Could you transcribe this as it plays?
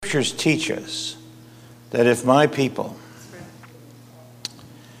scriptures teach us that if my people,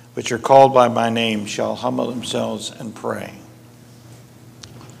 which are called by my name, shall humble themselves and pray,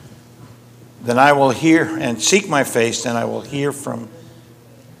 then I will hear and seek my face, and I will hear from.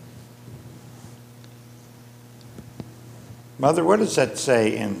 Mother, what does that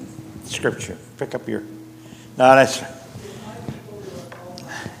say in Scripture? Pick up your. No, that's.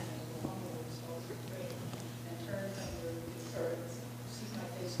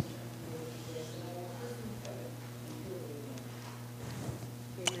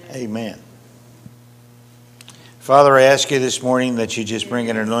 Amen. Father, I ask you this morning that you just bring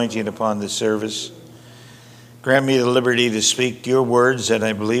an anointing upon this service. Grant me the liberty to speak your words that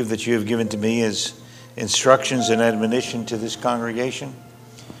I believe that you have given to me as instructions and admonition to this congregation,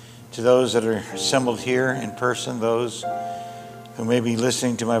 to those that are assembled here in person, those who may be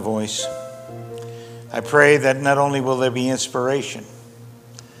listening to my voice. I pray that not only will there be inspiration,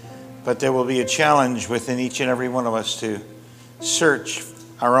 but there will be a challenge within each and every one of us to search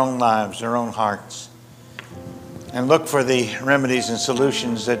our own lives, our own hearts, and look for the remedies and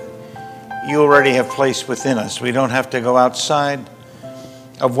solutions that you already have placed within us. We don't have to go outside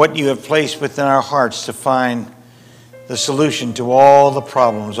of what you have placed within our hearts to find the solution to all the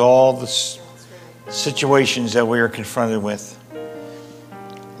problems, all the situations that we are confronted with.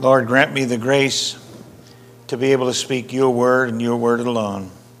 Lord, grant me the grace to be able to speak your word and your word alone.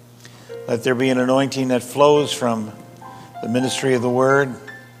 Let there be an anointing that flows from the ministry of the word.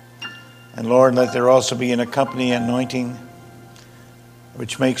 And Lord, let there also be an accompanying anointing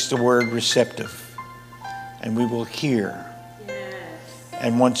which makes the word receptive. And we will hear. Yes.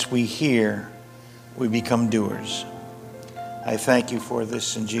 And once we hear, we become doers. I thank you for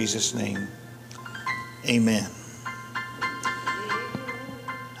this in Jesus' name. Amen.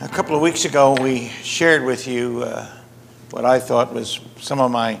 A couple of weeks ago, we shared with you what I thought was some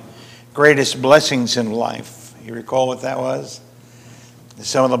of my greatest blessings in life. You recall what that was?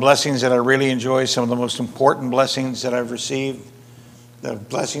 Some of the blessings that I really enjoy, some of the most important blessings that I've received, the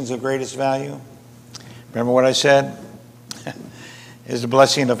blessings of greatest value. Remember what I said? Is the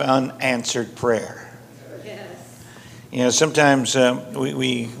blessing of unanswered prayer. Yes. You know, sometimes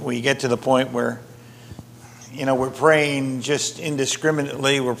we get to the point where, you know, we're praying just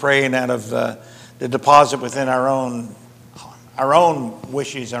indiscriminately. We're praying out of the deposit within our own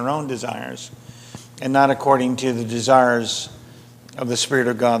wishes, our own desires, and not according to the desires of the Spirit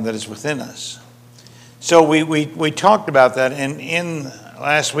of God that is within us. So we talked about that, and in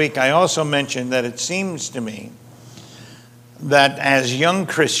last week I also mentioned that it seems to me that as young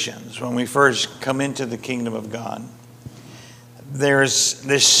Christians, when we first come into the kingdom of God, there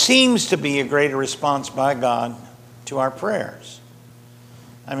seems to be a greater response by God to our prayers.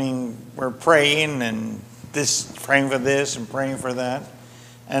 I mean, we're praying and praying for this and praying for that,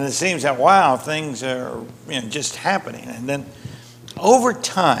 and it seems that wow, things are just happening, and then over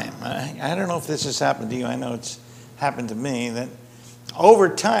time, I don't know if this has happened to you. I know it's happened to me. That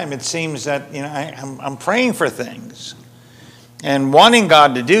over time, it seems that I'm praying for things and wanting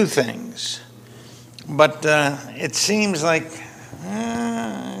God to do things, but it seems like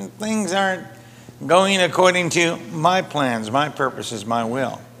things aren't going according to my plans, my purposes, my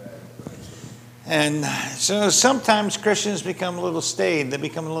will. And so sometimes Christians become a little staid. They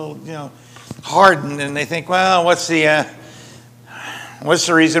become a little, hardened, and they think, well, what's the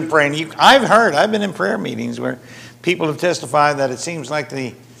reason praying? I've been in prayer meetings where people have testified that it seems like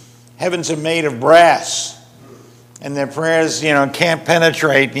the heavens are made of brass and their prayers, can't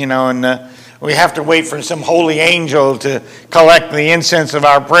penetrate, and we have to wait for some holy angel to collect the incense of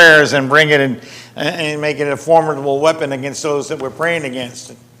our prayers and bring it and make it a formidable weapon against those that we're praying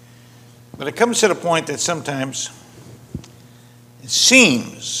against. But it comes to the point that sometimes it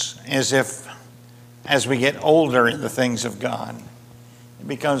seems as if as we get older in the things of God, it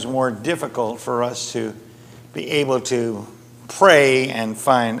becomes more difficult for us to be able to pray and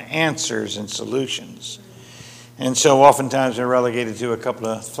find answers and solutions. And so oftentimes we're relegated to a couple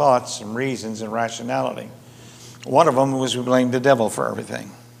of thoughts and reasons and rationality. One of them was we blame the devil for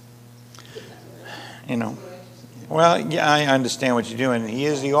everything. Well, yeah, I understand what you're doing. He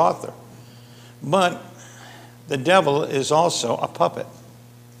is the author. But the devil is also a puppet.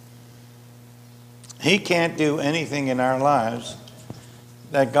 He can't do anything in our lives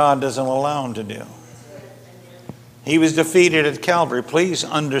that God doesn't allow him to do. He was defeated at Calvary. Please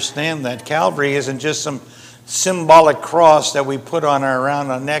understand that. Calvary isn't just some symbolic cross that we put around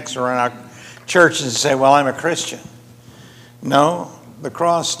our necks or on our churches and say, well, I'm a Christian. No, the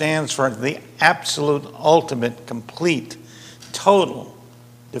cross stands for the absolute, ultimate, complete, total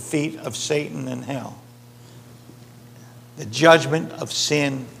defeat of Satan and hell. The judgment of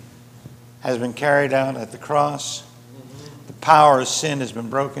sin has been carried out at the cross. The power of sin has been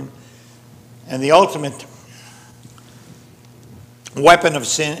broken. And the ultimate weapon of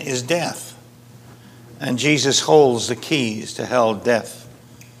sin is death. And Jesus holds the keys to hell, death,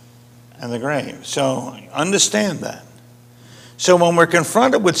 and the grave. So understand that. So when we're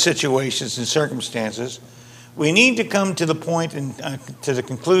confronted with situations and circumstances, we need to come to the point and to the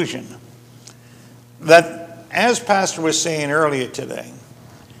conclusion that, as Pastor was saying earlier today,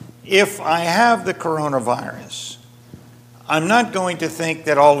 if I have the coronavirus, I'm not going to think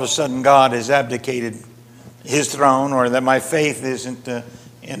that all of a sudden God has abdicated his throne or that my faith isn't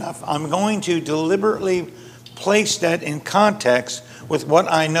enough. I'm going to deliberately place that in context with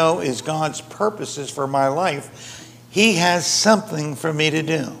what I know is God's purposes for my life. He has something for me to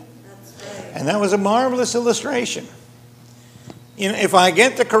do. And that was a marvelous illustration. You know, if I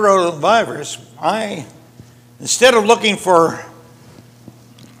get the coronavirus, instead of looking for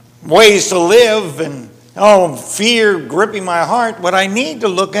ways to live and fear gripping my heart, what I need to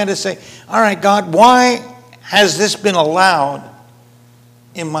look at is say, all right, God, why has this been allowed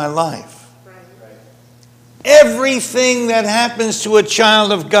in my life? Right. Everything that happens to a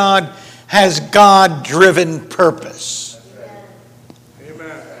child of God has God-driven purpose.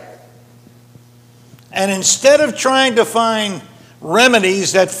 Amen. And instead of trying to find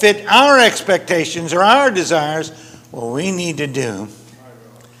remedies that fit our expectations or our desires, what we need to do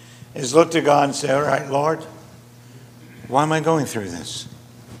is look to God and say, all right, Lord, why am I going through this?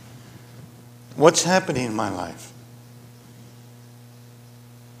 What's happening in my life?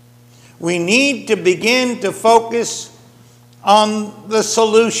 We need to begin to focus on the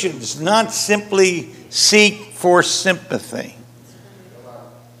solutions, not simply seek for sympathy.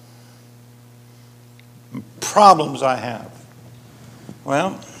 Problems I have.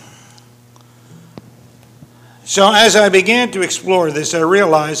 Well, so as I began to explore this, I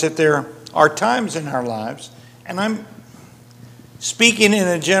realized that there are times in our lives, and I'm speaking in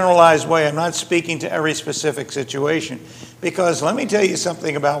a generalized way. I'm not speaking to every specific situation, because let me tell you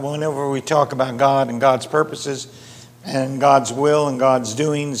something about whenever we talk about God and God's purposes and God's will and God's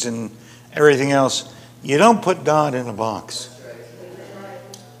doings and everything else, you don't put God in a box.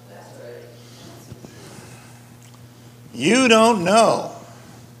 You don't know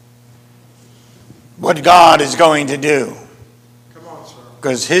what God is going to do,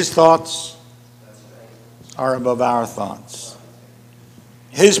 because his thoughts are above our thoughts.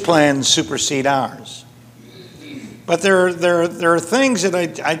 His plans supersede ours. But there are things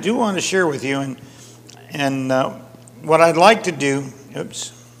that I do want to share with you, and what I'd like to do.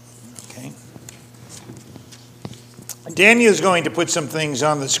 Okay. Daniel's going to put some things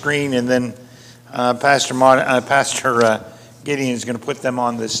on the screen, and then Pastor Gideon is going to put them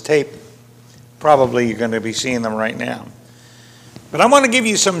on this tape. Probably you're going to be seeing them right now. But I want to give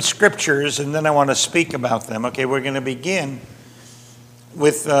you some scriptures, and then I want to speak about them. Okay, we're going to begin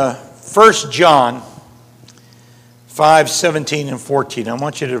with 1 John 5:17 and 14. I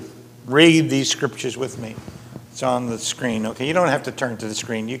want you to read these scriptures with me. It's on the screen. Okay, you don't have to turn to the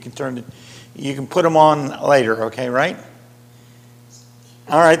screen. You can put them on later. Okay, right?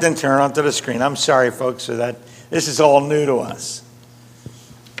 All right, then turn onto the screen. I'm sorry, folks, for that. This is all new to us.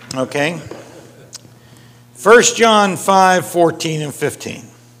 Okay. 1 John 5:14 and 15.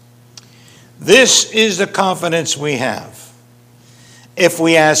 This is the confidence we have. If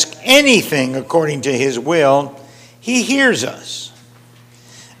we ask anything according to his will, he hears us.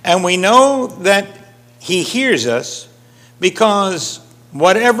 And we know that he hears us because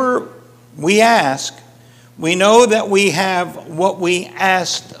whatever we ask, we know that we have what we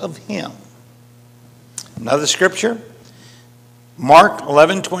asked of him. Another scripture, Mark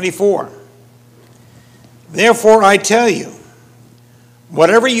 11:24. Therefore I tell you,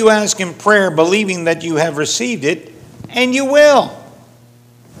 whatever you ask in prayer, believing that you have received it, and you will.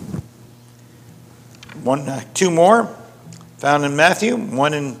 Two more found in Matthew.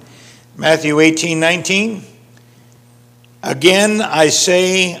 One in Matthew 18:19. Again I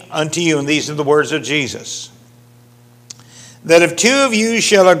say unto you, and these are the words of Jesus, that if two of you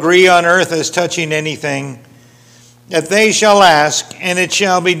shall agree on earth as touching anything, that they shall ask, and it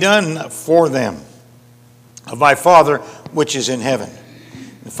shall be done for them of my Father which is in heaven.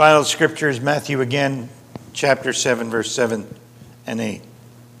 The final scripture is Matthew again, chapter 7, verse 7 and 8.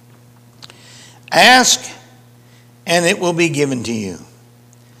 Ask, and it will be given to you.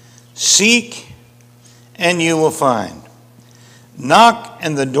 Seek, and you will find. Knock,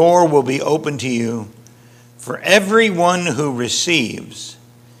 and the door will be open to you. For everyone who receives,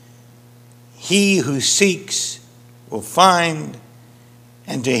 he who seeks will find,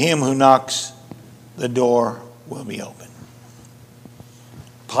 and to him who knocks, the door will be open.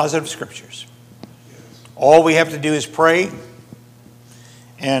 Positive scriptures. All we have to do is pray.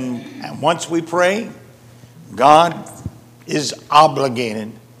 And once we pray, God is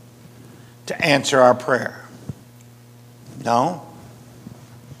obligated to answer our prayer. No.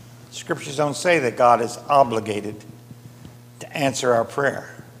 Scriptures don't say that God is obligated to answer our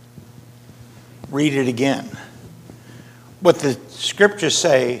prayer. Read it again. What the scriptures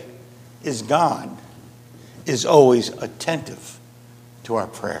say is God is always attentive to our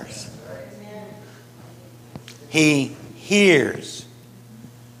prayers. He hears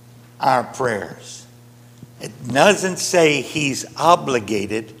our prayers. It doesn't say he's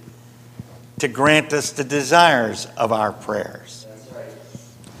obligated to grant us the desires of our prayers.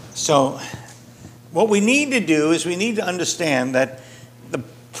 So what we need to do is we need to understand that the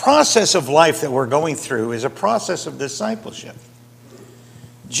process of life that we're going through is a process of discipleship.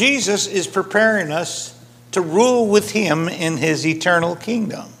 Jesus is preparing us to rule with him in his eternal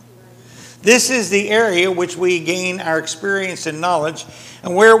kingdom. This is the area which we gain our experience and knowledge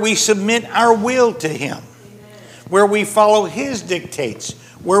and where we submit our will to him, where we follow his dictates,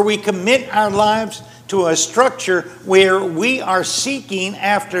 where we commit our lives to a structure where we are seeking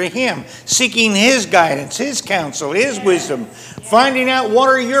after him, seeking his guidance, his counsel, his wisdom, finding out what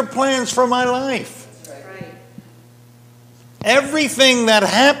are your plans for my life. Everything that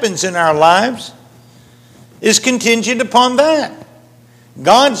happens in our lives is contingent upon that.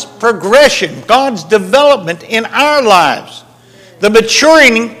 God's progression, God's development in our lives, the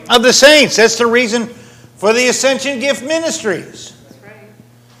maturing of the saints. That's the reason for the Ascension Gift Ministries.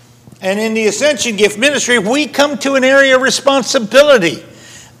 And in the Ascension Gift Ministry, we come to an area of responsibility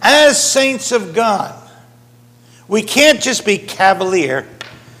as saints of God. We can't just be cavalier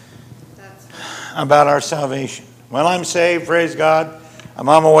about our salvation. Well, I'm saved, praise God. I'm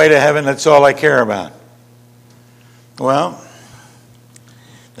on my way to heaven, that's all I care about. Well,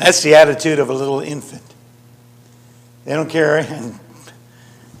 that's the attitude of a little infant. They don't care. And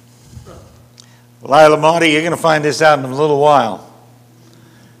Lila Monty, you're going to find this out in a little while.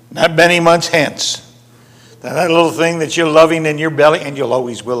 Not many months hence. That little thing that you're loving in your belly, and you'll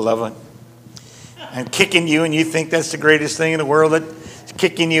always will love it, and kicking you, and you think that's the greatest thing in the world, that's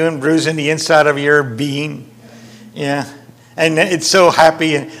kicking you and bruising the inside of your being. Yeah. And it's so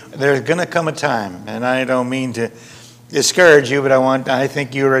happy. And there's going to come a time, and I don't mean to discourage you, but I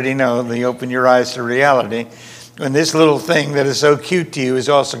think you already know, you open your eyes to reality, when this little thing that is so cute to you is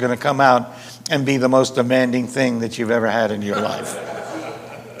also going to come out and be the most demanding thing that you've ever had in your life.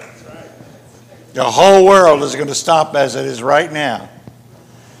 The whole world is going to stop as it is right now.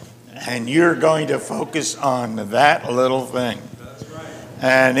 And you're going to focus on that little thing.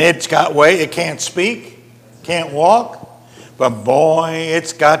 And it's got it can't speak, can't walk, but boy,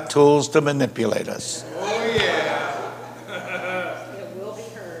 it's got tools to manipulate us. Oh, yeah. It will be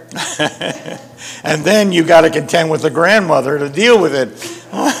heard. And then you got to contend with the grandmother to deal with it.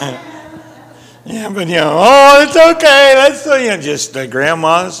 Yeah, but oh, it's okay. That's just the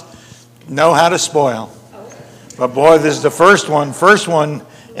grandmas know how to spoil. But boy, this is the first one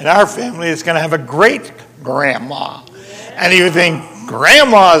in our family that's going to have a great grandma. And you think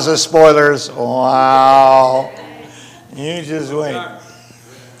grandmas are spoilers? Wow. You just wait.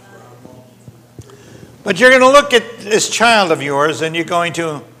 But you're going to look at this child of yours and you're going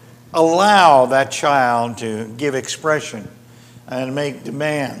to allow that child to give expression and make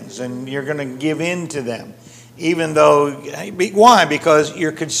demands, and you're going to give in to them, even though, why? Because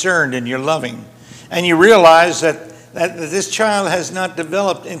you're concerned and you're loving. And you realize that this child has not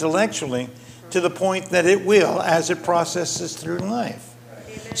developed intellectually to the point that it will as it processes through life.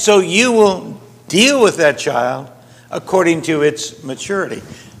 So you will deal with that child according to its maturity.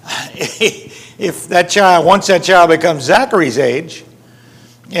 If that child, once that child becomes Zachary's age,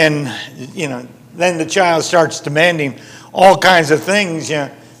 and then the child starts demanding all kinds of things,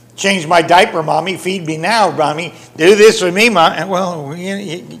 change my diaper, mommy, feed me now, mommy, do this for me, mom. Well,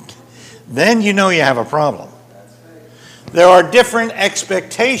 then you have a problem. There are different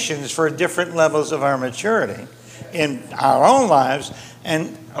expectations for different levels of our maturity in our own lives,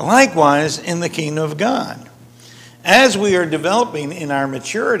 and likewise in the kingdom of God. As we are developing in our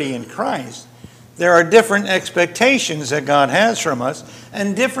maturity in Christ, there are different expectations that God has from us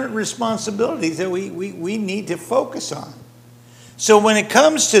and different responsibilities that we need to focus on. So when it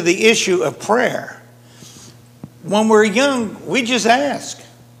comes to the issue of prayer, when we're young, we just ask.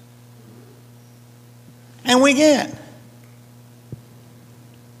 And we get.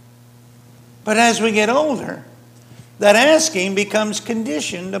 But as we get older, that asking becomes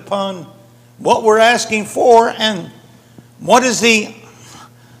conditioned upon what we're asking for and what is the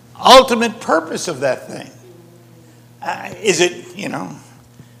ultimate purpose of that thing. Is it,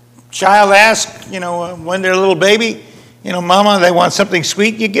 child asks, when they're a little baby, Mama, they want something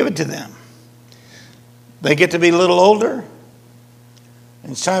sweet, you give it to them. They get to be a little older.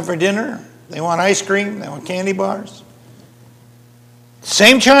 It's time for dinner. They want ice cream. They want candy bars.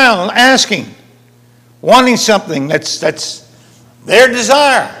 Same child asking, wanting something that's their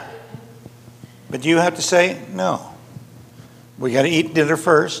desire. But you have to say, no. We got to eat dinner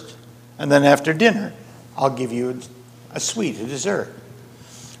first, and then after dinner, I'll give you a sweet, a dessert.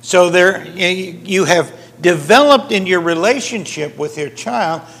 So there, you have developed in your relationship with your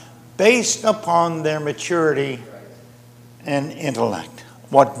child based upon their maturity and intellect,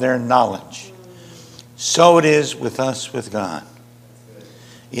 what their knowledge. So it is with us, with God.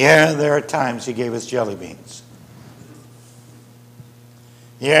 Yeah, there are times He gave us jelly beans.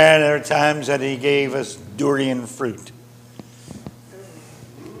 Yeah, there are times that He gave us durian fruit.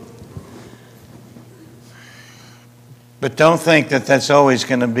 But don't think that that's always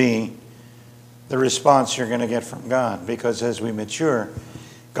going to be the response you're going to get from God, because as we mature,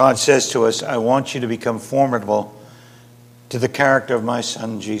 God says to us, I want you to become formidable to the character of my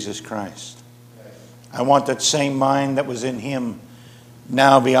Son, Jesus Christ. I want that same mind that was in Him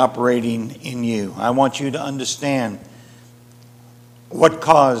now be operating in you. I want you to understand what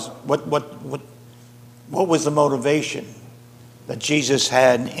was the motivation that Jesus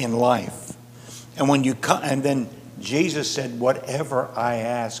had in life. And when you come, and then Jesus said, whatever I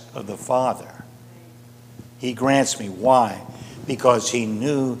ask of the Father, He grants me. Why? Because He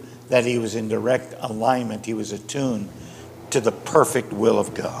knew that He was in direct alignment. He was attuned to the perfect will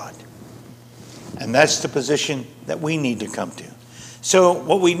of God. And that's the position that we need to come to. So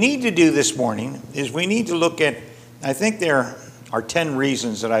what we need to do this morning is we need to look at, I think there are 10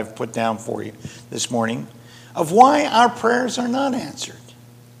 reasons that I've put down for you this morning of why our prayers are not answered.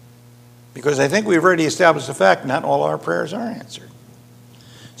 Because I think we've already established the fact not all our prayers are answered.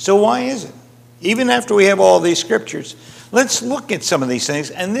 So why is it? Even after we have all these scriptures, let's look at some of these things.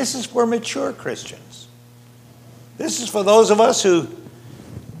 And this is for mature Christians. This is for those of us who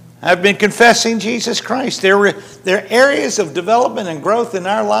have been confessing Jesus Christ. There are areas of development and growth in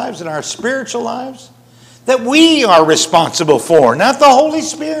our lives, in our spiritual lives, that we are responsible for, not the Holy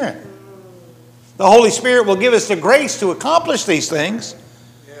Spirit. The Holy Spirit will give us the grace to accomplish these things.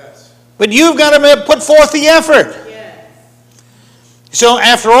 But you've got to put forth the effort. Yes. So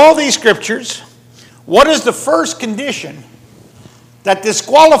after all these scriptures, what is the first condition that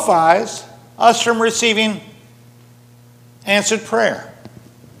disqualifies us from receiving answered prayer?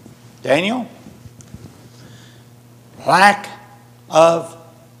 Daniel? Lack of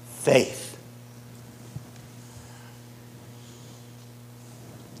faith.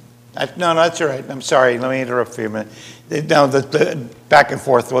 No, that's all right. I'm sorry. Let me interrupt for you a minute. No, the back and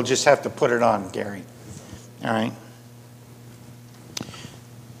forth, we'll just have to put it on, Gary. All right.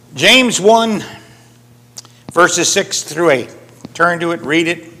 James 1, verses 6 through 8. Turn to it, read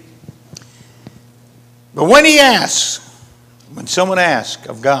it. But when someone asks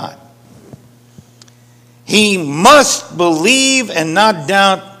of God, he must believe and not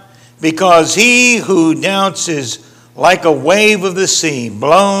doubt, because he who doubts is like a wave of the sea,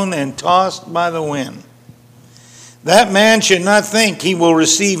 blown and tossed by the wind. That man should not think he will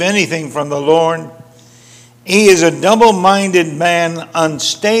receive anything from the Lord. He is a double-minded man,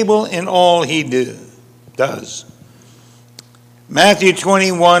 unstable in all he does. Matthew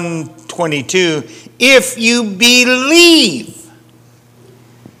 21:22. If you believe,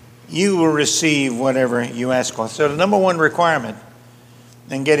 you will receive whatever you ask for. So the number one requirement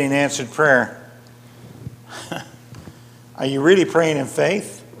in getting answered prayer, are you really praying in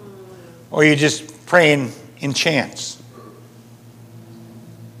faith? Or are you just praying in chance?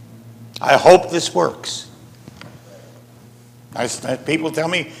 I hope this works. People tell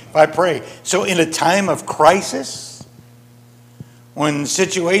me if I pray. So in a time of crisis, when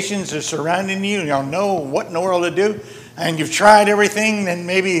situations are surrounding you, you don't know what in the world to do, and you've tried everything, then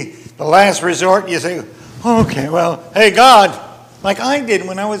maybe the last resort you say, okay, well, hey God, like I did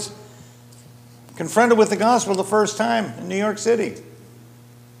when I was confronted with the gospel the first time in New York City.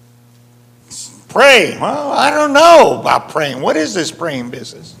 Pray. Well, I don't know about praying. What is this praying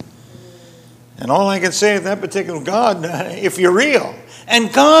business? And all I can say is that particular God, if you're real.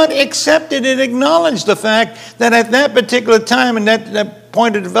 And God accepted and acknowledged the fact that at that particular time and that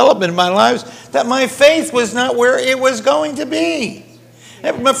point of development in my life, that my faith was not where it was going to be.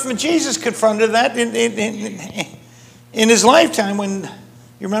 But Jesus confronted that in his lifetime when,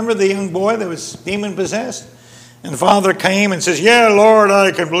 you remember the young boy that was demon-possessed? And the father came and says, yeah, Lord,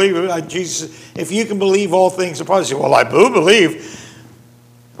 I can believe it. Jesus, if you can believe, all things are possible. He said, well, I do believe.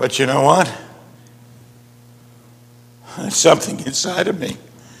 But you know what? There's something inside of me.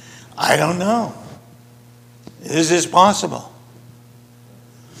 I don't know. Is this possible?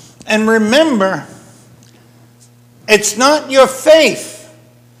 And remember, it's not your faith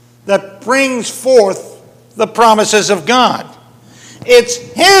that brings forth the promises of God. It's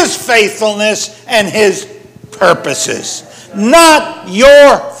His faithfulness and His purposes, not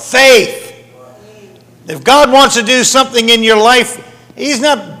your faith. If God wants to do something in your life, He's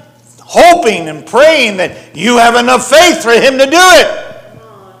not hoping and praying that you have enough faith for Him to do it.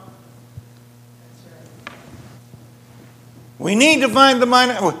 We need to find the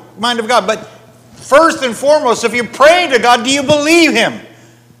mind of God. But first and foremost, if you're praying to God, do you believe Him?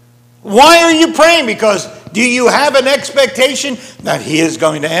 Why are you praying? Because do you have an expectation that He is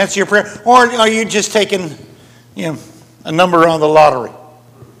going to answer your prayer? Or are you just taking, a number on the lottery?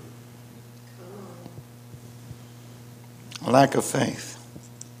 A lack of faith.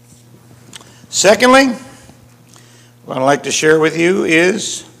 Secondly, what I'd like to share with you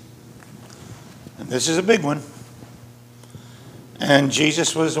is, and this is a big one, and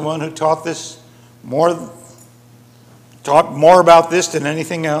Jesus was the one who taught more about this than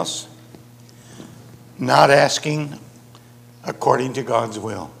anything else. Not asking according to God's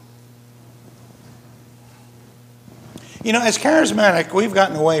will. As charismatic, we've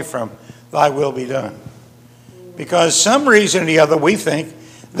gotten away from thy will be done. Because some reason or the other, we think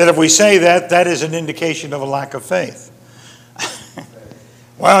that if we say that is an indication of a lack of faith.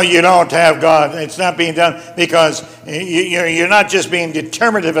 Well, you don't have God. It's not being done because you're not just being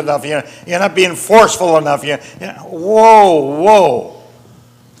determinative enough. You're not being forceful enough. Whoa.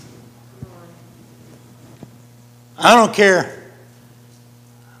 I don't care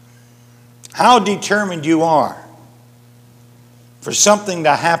how determined you are for something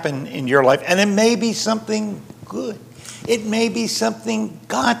to happen in your life. And it may be something good. It may be something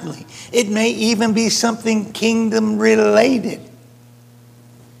godly. It may even be something kingdom related.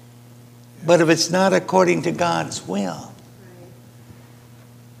 But if it's not according to God's will,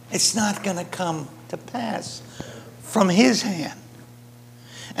 it's not going to come to pass from His hand.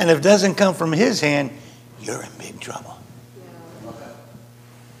 And if it doesn't come from His hand, you're in big trouble.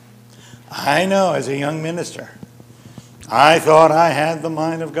 I know, as a young minister, I thought I had the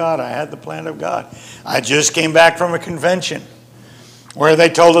mind of God. I had the plan of God. I just came back from a convention where they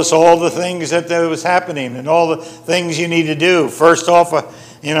told us all the things that was happening and all the things you need to do. First off,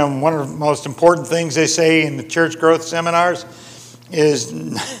 one of the most important things they say in the church growth seminars is,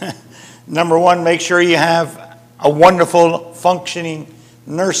 number one, make sure you have a wonderful functioning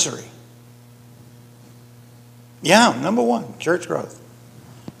nursery. Yeah, number one, church growth.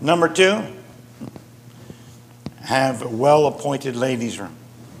 Number two, have a well-appointed ladies' room.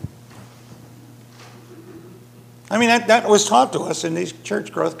 That was taught to us in these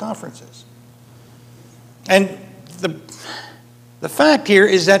church growth conferences. And the fact here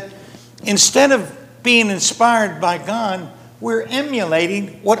is that instead of being inspired by God, we're emulating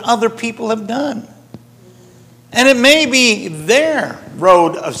what other people have done. And it may be their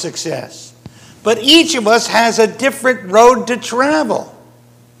road of success, but each of us has a different road to travel.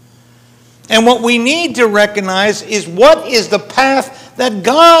 And what we need to recognize is, what is the path that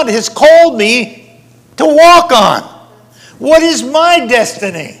God has called me to walk on? What is my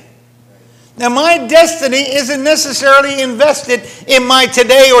destiny? Now, my destiny isn't necessarily invested in my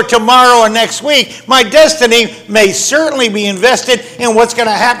today or tomorrow or next week. My destiny may certainly be invested in what's going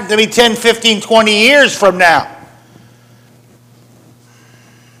to happen to me 10, 15, 20 years from now.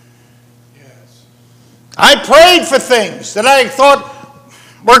 Yes. I prayed for things that I thought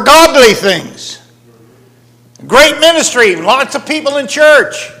were godly things. Great ministry, lots of people in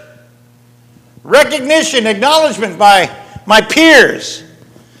church. Recognition, acknowledgement by my peers.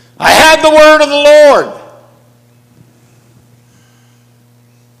 I had the word of the Lord.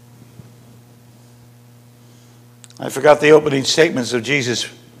 I forgot the opening statements of Jesus'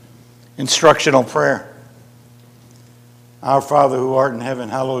 instructional prayer. Our Father who art in heaven,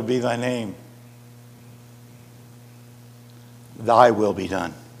 hallowed be thy name. Thy will be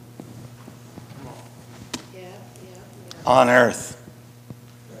done. On earth.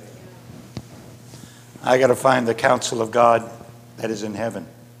 I got to find the counsel of God that is in heaven.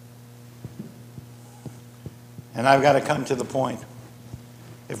 And I've got to come to the point.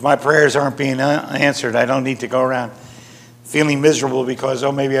 If my prayers aren't being answered, I don't need to go around feeling miserable because,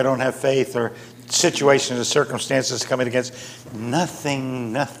 maybe I don't have faith, or situations or circumstances coming against.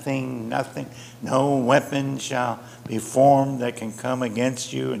 Nothing. No weapon shall be formed that can come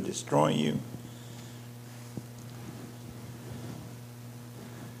against you and destroy you.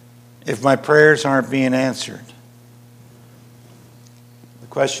 If my prayers aren't being answered, the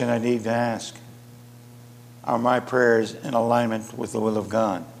question I need to ask, are my prayers in alignment with the will of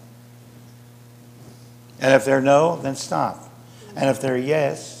God? And if they're no, then stop. And if they're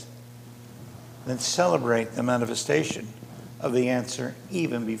yes, then celebrate the manifestation of the answer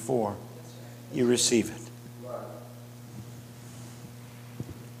even before you receive it.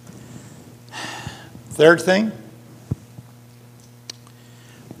 Third thing,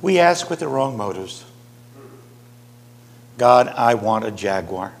 we ask with the wrong motives. God, I want a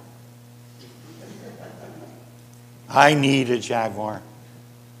Jaguar. I need a Jaguar.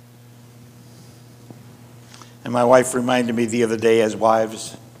 And my wife reminded me the other day, as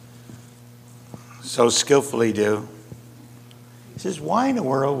wives so skillfully do. She says, why in the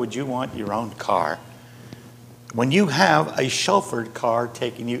world would you want your own car when you have a chauffeured car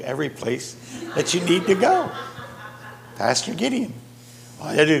taking you every place that you need to go? Pastor Gideon.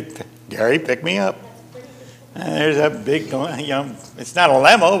 All you do, Gary, pick me up. And there's that big, it's not a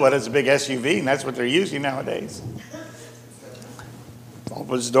limo, but it's a big SUV, and that's what they're using nowadays.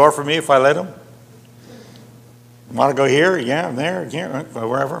 Opens the door for me if I let him. Want to go here? Yeah, I'm there. Yeah,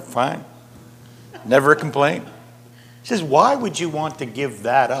 wherever. Fine. Never a complaint. He says, why would you want to give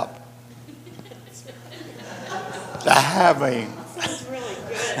that up? To have a... Sounds really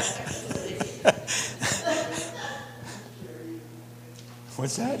good,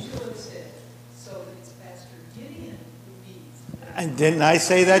 What's that? So it's Pastor Gideon who needs. And didn't I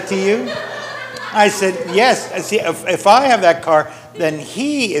say that to you? I said, yes. See, if I have that car, then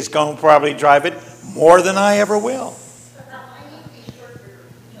he is going to probably drive it more than I ever will.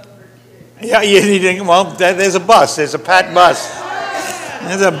 Yeah, you need to, well, there's a bus. There's a packed bus.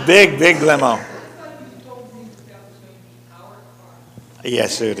 There's a big, big limo.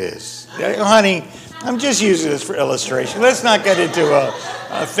 Yes, it is. Honey, I'm just using this for illustration. Let's not get into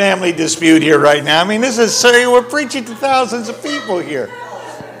a family dispute here right now. I mean, this is serious. We're preaching to thousands of people here.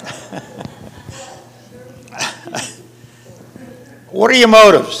 What are your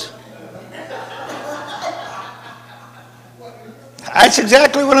motives? That's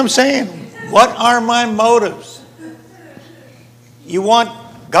exactly what I'm saying. What are my motives? You want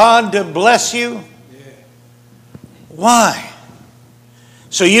God to bless you? Why?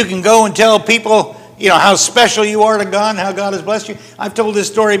 So you can go and tell people, how special you are to God and how God has blessed you. I've told this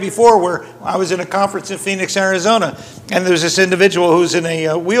story before where I was in a conference in Phoenix, Arizona, and there's this individual who's in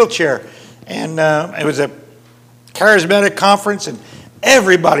a wheelchair. And it was a charismatic conference, and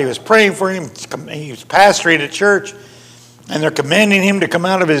everybody was praying for him. He was pastoring a church, and they're commanding him to come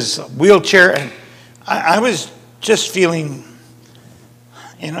out of his wheelchair. And I was just feeling,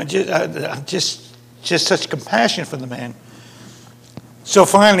 just such compassion for the man. So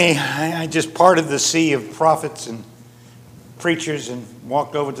finally, I just parted the sea of prophets and preachers and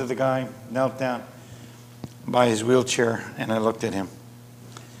walked over to the guy, knelt down by his wheelchair, and I looked at him.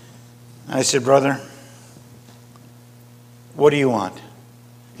 I said, brother, what do you want?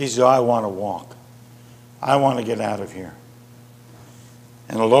 He said, I want to walk. I want to get out of here.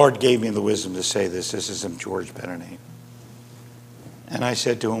 And the Lord gave me the wisdom to say this. This is George Bennett. And I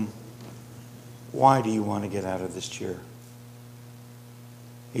said to him, why do you want to get out of this chair?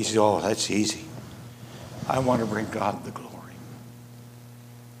 He said, oh, that's easy. I want to bring God the glory.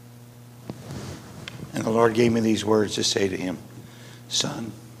 And the Lord gave me these words to say to him,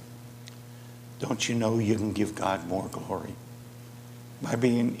 son, don't you know you can give God more glory by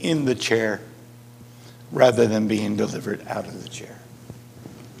being in the chair rather than being delivered out of the chair?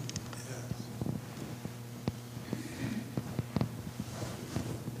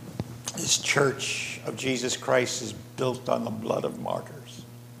 This church of Jesus Christ is built on the blood of martyrs.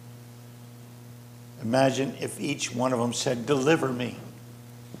 Imagine if each one of them said, deliver me.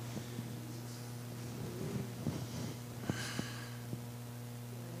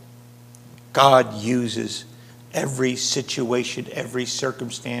 God uses every situation, every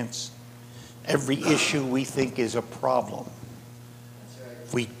circumstance, every issue we think is a problem.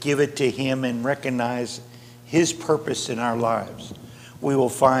 If we give it to him and recognize his purpose in our lives, we will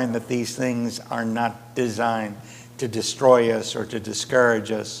find that these things are not designed to destroy us or to discourage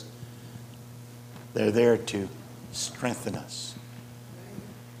us. They're there to strengthen us.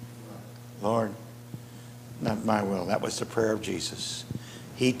 Lord, not my will. That was the prayer of Jesus.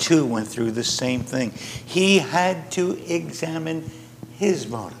 He too went through the same thing. He had to examine his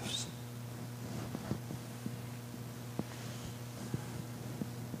motives.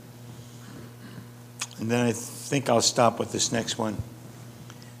 And then I think I'll stop with this next one,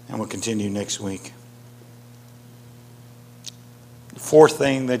 and we'll continue next week. The fourth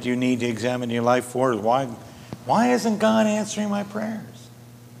thing that you need to examine your life for is why isn't God answering my prayers?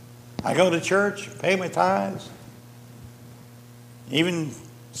 I go to church, pay my tithes, even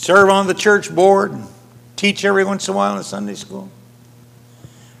serve on the church board, and teach every once in a while in Sunday school.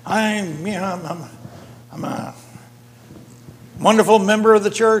 I'm I'm a wonderful member of the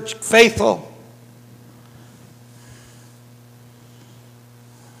church, faithful.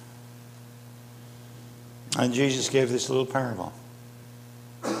 And Jesus gave this little parable.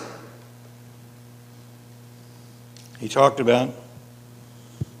 He talked about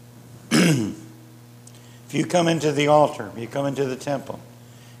if you come into the altar, you come into the temple,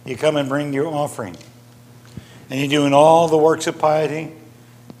 you come and bring your offering, and you're doing all the works of piety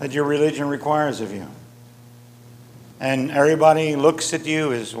that your religion requires of you. And everybody looks at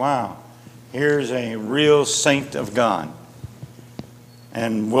you as, wow, here's a real saint of God.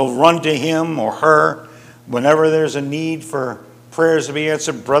 And we'll run to him or her whenever there's a need for prayers to be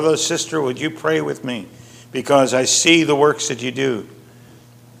answered. Brother, sister, would you pray with me? Because I see the works that you do.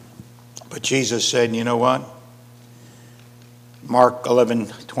 But Jesus said, you know what? Mark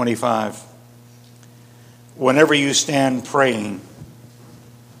 11:25. Whenever you stand praying,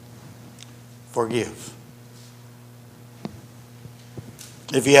 forgive.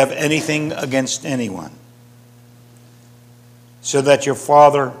 If you have anything against anyone, so that your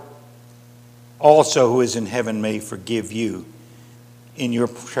Father also who is in heaven may forgive you in your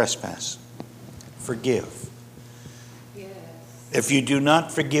trespass. Forgive. Yes. If you do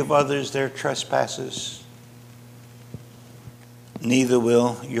not forgive others their trespasses, neither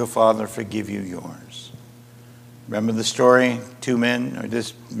will your Father forgive you yours. Remember the story? Two men, or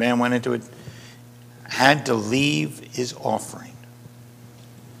this man went into it, had to leave his offering.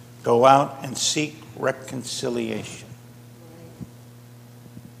 Go out and seek reconciliation.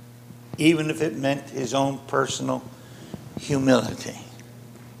 Even if it meant his own personal humility.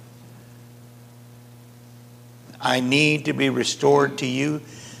 I need to be restored to you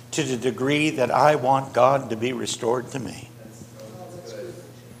to the degree that I want God to be restored to me.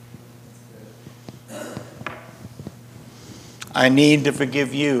 I need to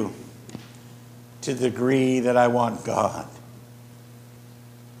forgive you to the degree that I want God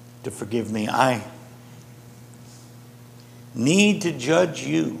to forgive me. I need to judge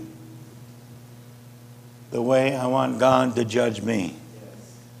you the way I want God to judge me.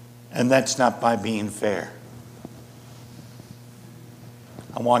 And that's not by being fair.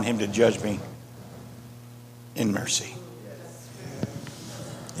 I want him to judge me in mercy.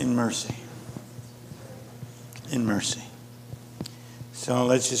 In mercy. In mercy. So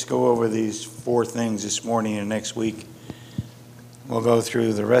let's just go over these 4 things this morning, and next week we'll go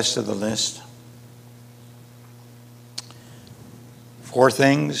through the rest of the list. 4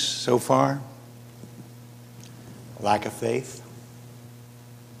 things so far. Lack of faith.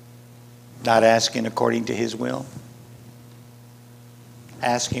 Not asking according to his will.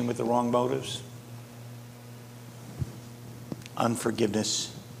 Asking with the wrong motives.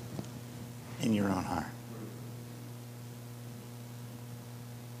 Unforgiveness in your own heart.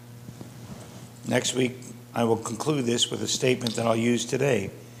 Next week, I will conclude this with a statement that I'll use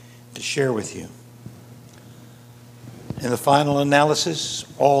today to share with you. In the final analysis,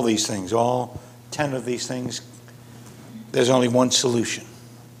 all these things, all 10 of these things, there's only one solution.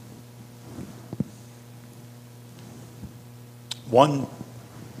 One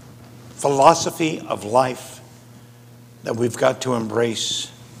philosophy of life that we've got to embrace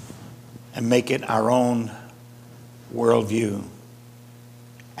and make it our own worldview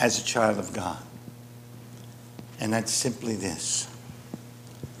as a child of God. And that's simply this.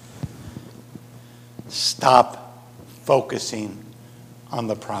 Stop focusing on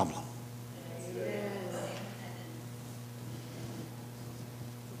the problem.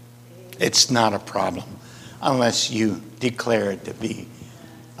 It's not a problem unless you declare it to be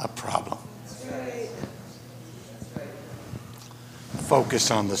a problem.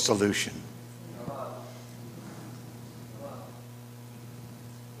 Focus on the solution.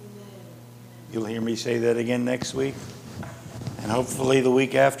 You'll hear me say that again next week, and hopefully the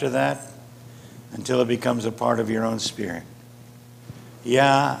week after that, until it becomes a part of your own spirit.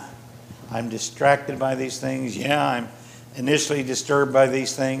 Yeah, I'm distracted by these things. Yeah, I'm initially disturbed by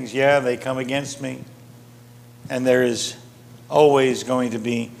these things. Yeah, they come against me. And there is always going to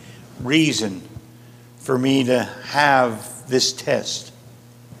be reason for me to have this test.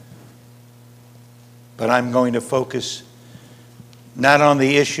 But I'm going to focus not on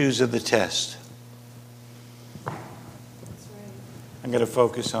the issues of the test. I'm going to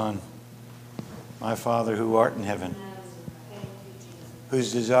focus on my Father who art in heaven,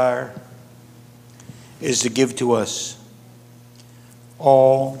 whose desire is to give to us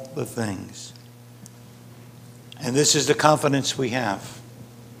all the things. And this is the confidence we have.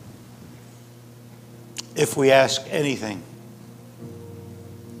 If we ask anything,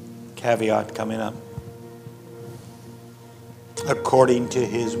 caveat coming up, according to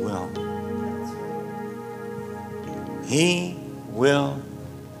his will. He will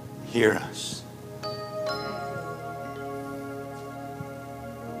hear us.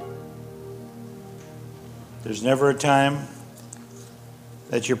 There's never a time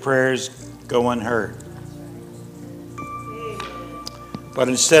that your prayers go unheard. But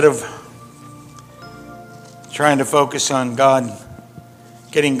instead of trying to focus on God,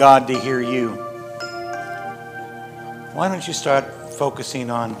 getting God to hear you, why don't you start focusing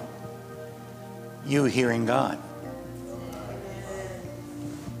on you hearing God?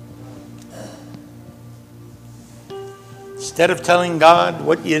 Instead of telling God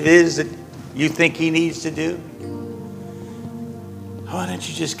what it is that you think He needs to do, why don't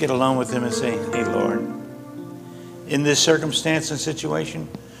you just get alone with Him and say, hey, Lord, in this circumstance and situation,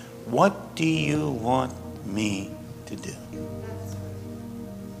 what do you want me to do?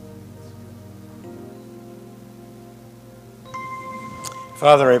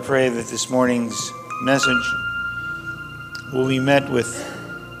 Father, I pray that this morning's message will be met with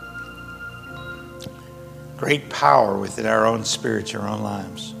great power within our own spirits, our own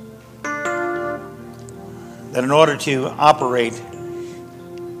lives. That in order to operate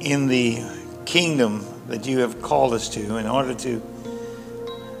in the kingdom that you have called us to, in order to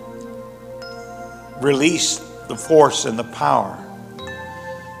release the force and the power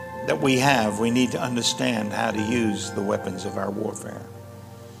that we have, we need to understand how to use the weapons of our warfare.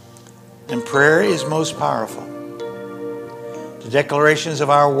 And prayer is most powerful. The declarations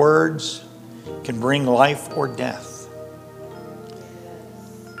of our words can bring life or death.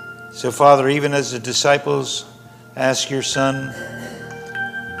 So, Father, even as the disciples asked your Son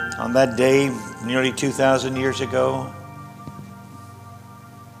on that day nearly 2,000 years ago,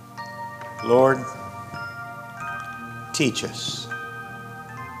 Lord, teach us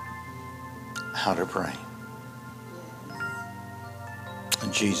how to pray.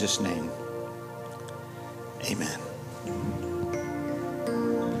 In Jesus' name, amen.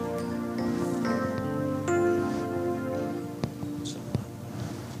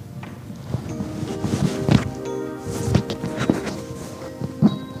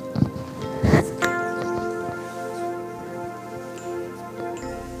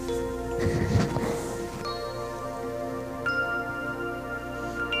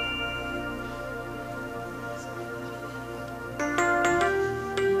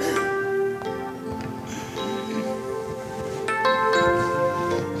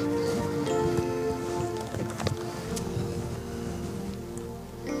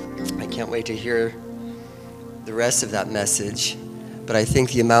 Wait to hear the rest of that message, but I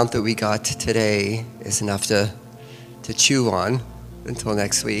think the amount that we got today is enough to chew on until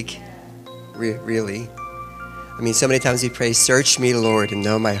next week. Really. I mean, so many times we pray, search me, Lord, and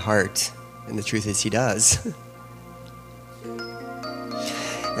know my heart. And the truth is He does.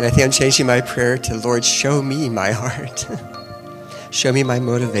 And I think I'm changing my prayer to, Lord, show me my heart. Show me my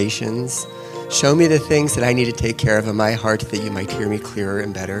motivations. Show me the things that I need to take care of in my heart that you might hear me clearer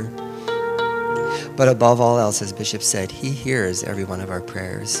and better. But above all else, as Bishop said, He hears every one of our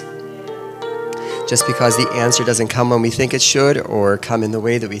prayers. Just because the answer doesn't come when we think it should or come in the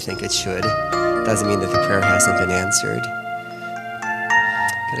way that we think it should, doesn't mean that the prayer hasn't been answered.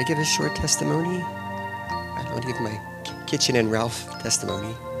 Could I give a short testimony? I want to give my Kitchen and Ralph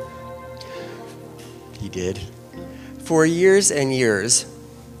testimony. He did. For years and years,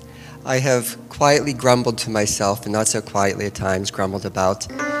 I have quietly grumbled to myself, and not so quietly at times, grumbled about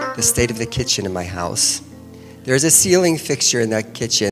the state of the kitchen in my house. There's a ceiling fixture in that kitchen